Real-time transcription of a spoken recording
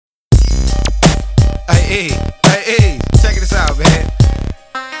Hey, check this out, man.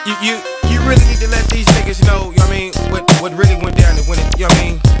 You really need to let these niggas know, you know what I mean, what really went down and when it, you know what I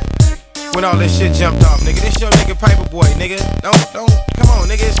mean, when all this shit jumped off, nigga. This your nigga Paperboy, nigga. Don't, come on,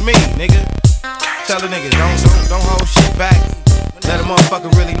 nigga, it's me, nigga. Tell the niggas, don't hold shit back. Let a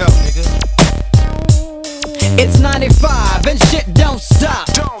motherfucker really know, nigga. It's 95 and shit don't stop.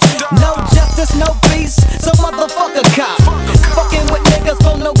 No justice, no peace, so motherfucker cop. Fucking with niggas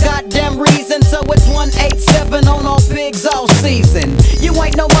for no goddamn reason, so it's 187 on all pigs all season. You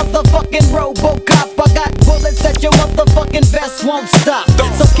ain't no motherfucking Robocop. I got bullets that your motherfucking vest won't stop.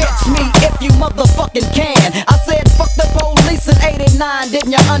 So catch me if you motherfucking can. I said fuck the police in '89,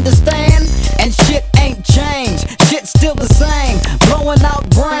 didn't you understand? And shit ain't changed, shit's still the same. Blowing out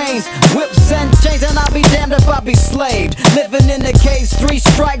brains, whips and chains, and I'll be damned if I be slaved. Living in the cage, 3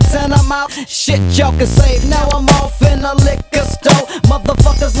 strikes and I'm out. Shit y'all can save, now I'm off in a liquor store.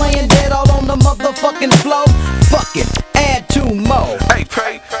 Motherfuckers laying dead all on the motherfucking floor. Fuck it, add 2 more. Hey,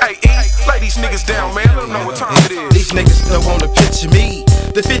 Pay, hey, E, lay these niggas down, man. Let them know what time it is. These niggas don't wanna picture me.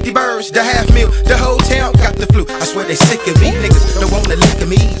 The 50 birds, the half meal, the whole town got the flu. I swear they sick of me. Niggas don't wanna lick of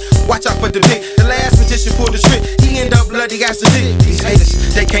me. Watch out for the dick. The last magician pulled the trick. He end up bloody ass the dick. These haters,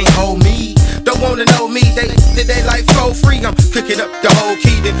 they can't hold me. Don't wanna know me. They like for free. I'm cooking up the whole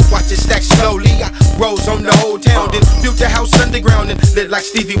key, then watch it stack slowly. I rose on the whole town, then built the house underground and lit like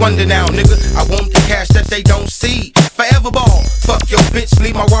Stevie Wonder now, nigga. I want the cash that they don't see. Forever ball. Fuck your bitch,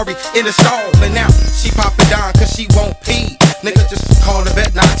 leave my worry in the stall. And now she poppin' down cause she won't pee. Nigga, just call the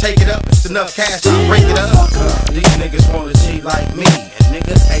bet, now take it up. It's enough cash, I'll break it up. These niggas wanna G like me, and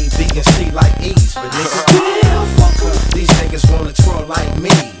nigga A, B, and C like E's. But nigga, still fuck up. These niggas wanna twirl like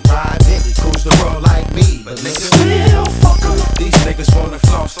me, ride Bentley, cruise the world like me. But nigga, still fuck up. These niggas wanna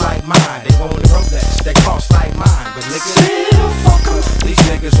floss like mine. They want the Rolex, they cost like mine. But nigga, still fuck up. These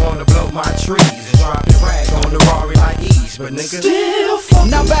niggas wanna blow my trees and drop the rag on the Rari like E's. But nigga, still fuck up.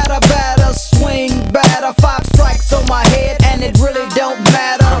 Now batter, swing batter, 5 strikes on my head and it really don't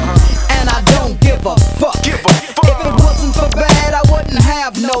matter. And I don't give a fuck. If it wasn't for bad, I wouldn't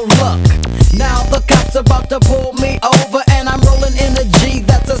have no luck. Now the cops about to pull me over and I'm rolling in a G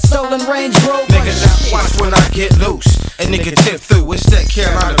that's a stolen Range Rover. Nigga, now watch when I get loose. A nigga tip through, it's that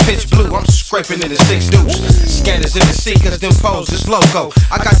Carolina pitch blue. I'm scraping in the 6 deuce. Scanners in the sea, cause them poles is loco.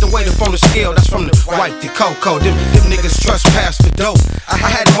 I got the weight up on the scale, that's from the white to cocoa. Them niggas trespass for dope. I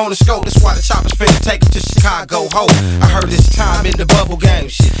had them on the scope, that's why the choppers finna take them to Chicago, ho. I heard this time in the bubble game,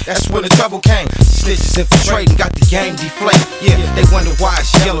 shit, that's when the trouble came. Snitches infiltrating, got the game deflated. Yeah, they wonder why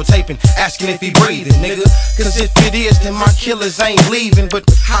it's yellow taping, asking if he breathing, nigga. Cause if it is, then my killers ain't leaving. But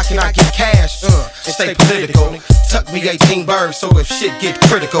how can I get cash and stay political? Tuck me 18 birds, so if shit get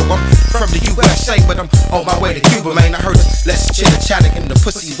critical, I'm from the USA, but I'm on my way to Cuba, man. I heard it's less chitter-chatter and the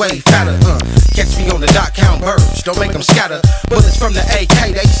pussy way fatter. Catch me on the dot count birds, don't make them scatter. Bullets from the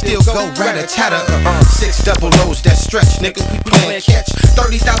AK, they still go rat-a-tatter. 6 double O's that stretch, nigga, we playin' catch.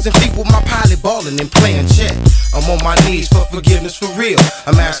 30,000 feet with my pilot ballin' and playin' check. I'm on my knees for forgiveness for real.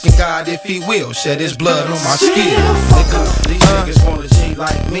 I'm asking God if he will shed his blood on my skin. Nigga, these niggas wanna G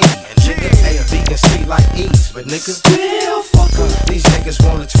like me, and nigga A, B, and C like E's. But nigga, still fuck up. These niggas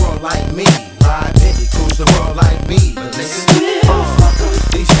wanna twirl like me, ride Bentley, cruise the world like me. But nigga, still fuck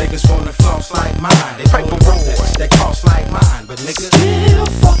up. These niggas wanna floss like mine. They want the Rolex, they cost like mine. But nigga, still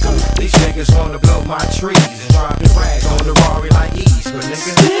fuck up. These niggas wanna blow my trees and drop the rag on the Rari like E's. But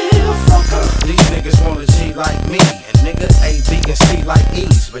nigga, still fuck up. These niggas wanna G like me, and nigga A, B, and C like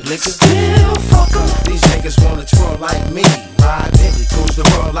E's. But nigga, still fuck up. These niggas wanna twirl like me, ride Bentley, cruise the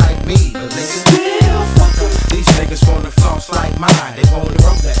world like me. But nigga, still fuck up. These niggas wanna floss like mine. They want the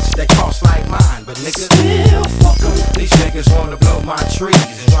Rolex, they cost like mine. But nigga, still fuck up. These niggas wanna blow my trees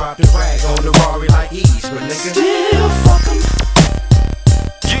and drop the rag on the Rari like E's. But nigga, still fuck em.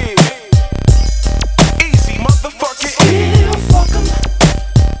 Yeah, easy motherfucking still fuck em.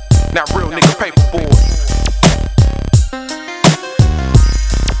 Now real nigga Paperboy.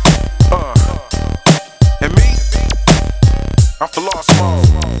 And me, I'm for Lost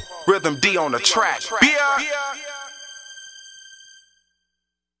Mode. Rhythm D on the track. Yeah.